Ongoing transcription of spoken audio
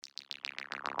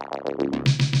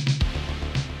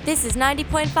This is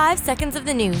 90.5 Seconds of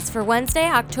the News for Wednesday,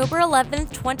 October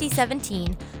 11th,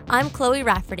 2017. I'm Chloe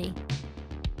Rafferty.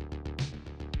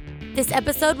 This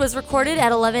episode was recorded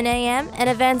at 11 a.m., and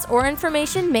events or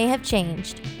information may have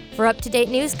changed. For up-to-date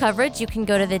news coverage, you can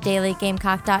go to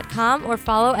thedailygamecock.com or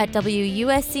follow at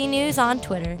WUSC News on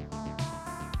Twitter.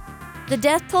 The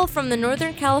death toll from the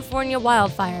Northern California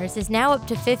wildfires is now up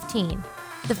to 15.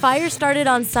 The fire started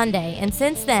on Sunday, and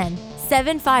since then,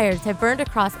 7 fires have burned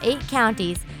across 8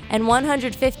 counties and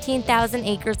 115,000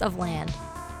 acres of land.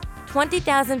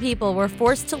 20,000 people were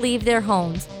forced to leave their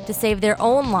homes to save their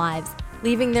own lives,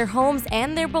 leaving their homes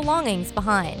and their belongings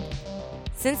behind.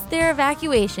 Since their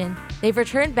evacuation, they've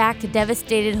returned back to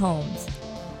devastated homes.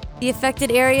 The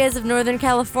affected areas of Northern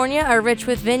California are rich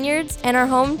with vineyards and are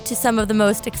home to some of the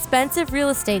most expensive real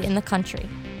estate in the country.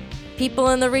 People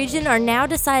in the region are now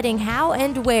deciding how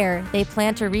and where they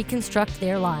plan to reconstruct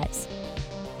their lives.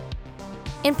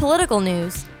 In political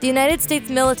news, the United States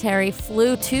military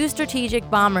flew 2 strategic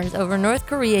bombers over North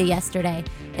Korea yesterday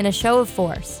in a show of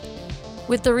force.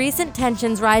 With the recent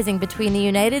tensions rising between the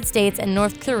United States and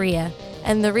North Korea,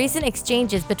 and the recent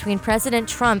exchanges between President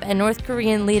Trump and North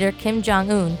Korean leader Kim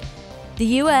Jong-un, the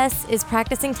U.S. is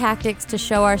practicing tactics to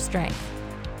show our strength.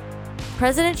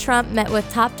 President Trump met with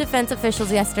top defense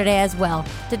officials yesterday as well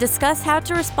to discuss how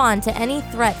to respond to any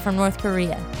threat from North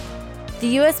Korea. The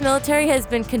U.S. military has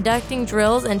been conducting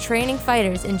drills and training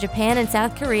fighters in Japan and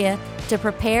South Korea to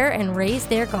prepare and raise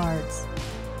their guards.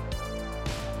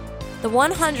 The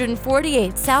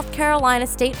 148th South Carolina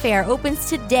State Fair opens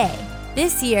today.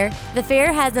 This year, the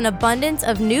fair has an abundance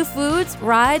of new foods,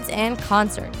 rides, and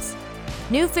concerts.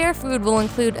 New fair food will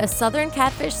include a Southern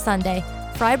Catfish Sundae,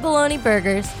 fried bologna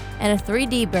burgers, and a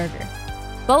 3D burger.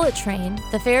 Bullet Train,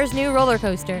 the fair's new roller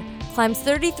coaster, climbs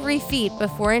 33 feet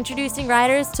before introducing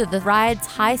riders to the ride's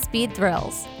high-speed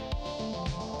thrills.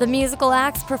 The musical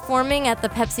acts performing at the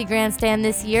Pepsi Grandstand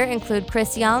this year include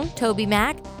Chris Young, Toby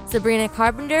Mac, Sabrina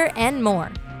Carpenter, and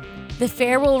more. The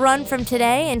fair will run from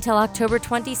today until October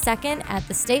 22nd at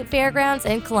the State Fairgrounds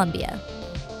in Columbia.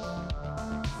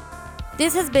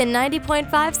 This has been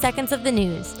 90.5 Seconds of the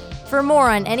News. For more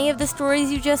on any of the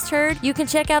stories you just heard, you can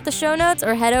check out the show notes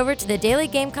or head over to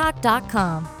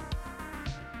thedailygamecock.com.